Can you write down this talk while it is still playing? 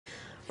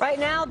Right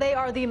now, they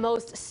are the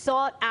most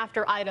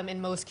sought-after item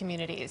in most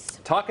communities.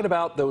 Talking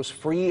about those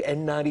free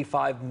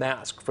N95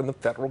 masks from the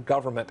federal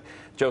government.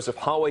 Joseph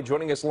Holloway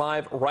joining us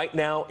live right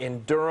now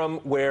in Durham,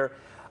 where,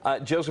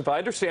 Joseph, I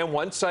understand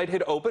one site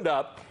had opened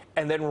up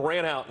and then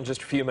ran out in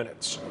just a few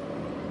minutes.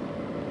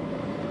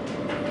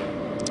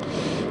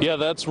 Yeah,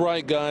 that's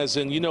right, guys.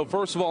 And, you know,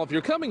 first of all, if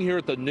you're coming here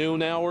at the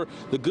noon hour,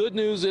 the good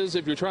news is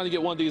if you're trying to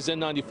get one of these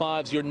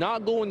N95s, you're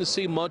not going to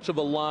see much of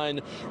a line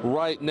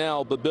right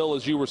now. But, Bill,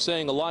 as you were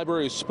saying, a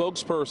library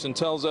spokesperson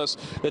tells us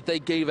that they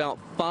gave out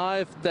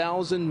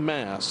 5,000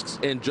 masks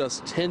in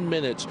just 10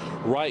 minutes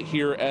right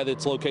here at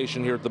its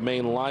location here at the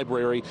main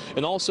library.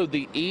 And also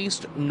the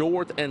East,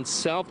 North, and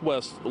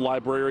Southwest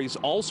libraries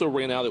also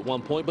ran out at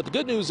one point. But the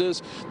good news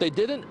is they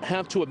didn't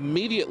have to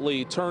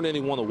immediately turn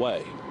anyone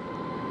away.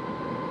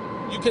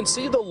 You can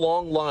see the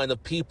long line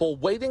of people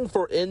waiting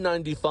for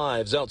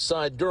N95s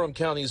outside Durham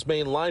County's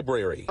main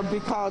library.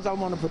 Because I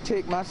want to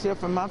protect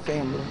myself and my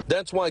family.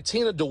 That's why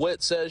Tina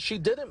DeWitt says she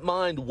didn't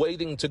mind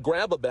waiting to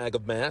grab a bag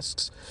of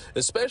masks,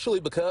 especially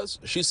because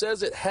she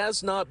says it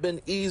has not been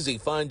easy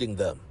finding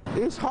them.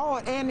 It's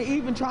hard, and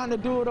even trying to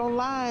do it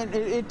online,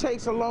 it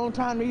takes a long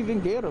time to even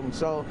get them.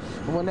 So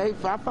when I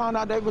found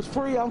out they was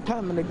free, I'm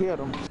coming to get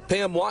them.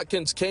 Pam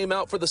Watkins came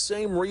out for the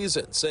same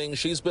reason, saying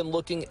she's been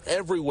looking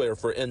everywhere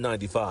for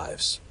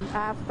N95s.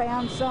 I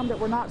found some that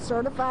were not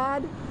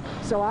certified,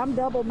 so I'm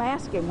double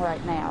masking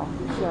right now.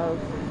 So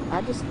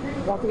I just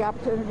want the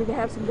opportunity to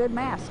have some good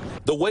masks.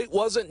 The wait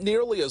wasn't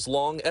nearly as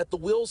long at the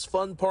Wills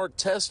Fun Park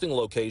testing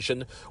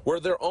location, where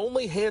they're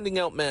only handing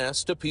out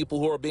masks to people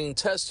who are being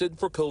tested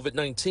for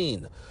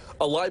COVID-19.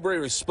 A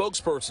library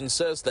spokesperson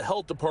says the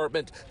health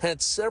department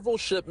had several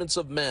shipments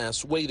of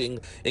masks waiting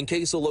in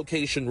case a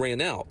location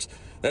ran out.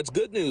 That's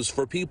good news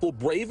for people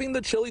braving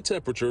the chilly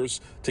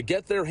temperatures to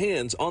get their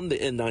hands on the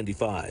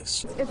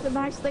N95s. It's a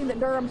nice thing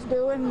that Durham's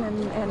doing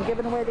and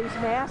giving away these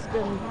masks,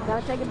 and got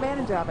to take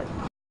advantage of it.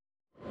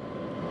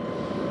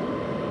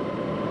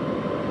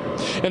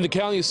 And the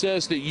county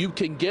says that you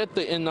can get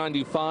the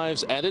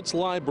N95s at its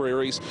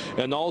libraries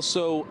and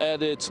also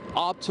at its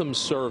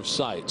OptumServe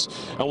sites.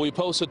 And we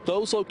posted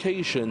those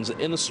locations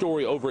in the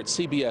story over at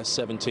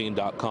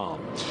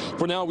CBS17.com.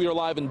 For now, we are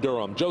live in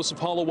Durham. Joseph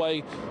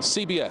Holloway,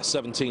 CBS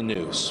 17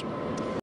 News.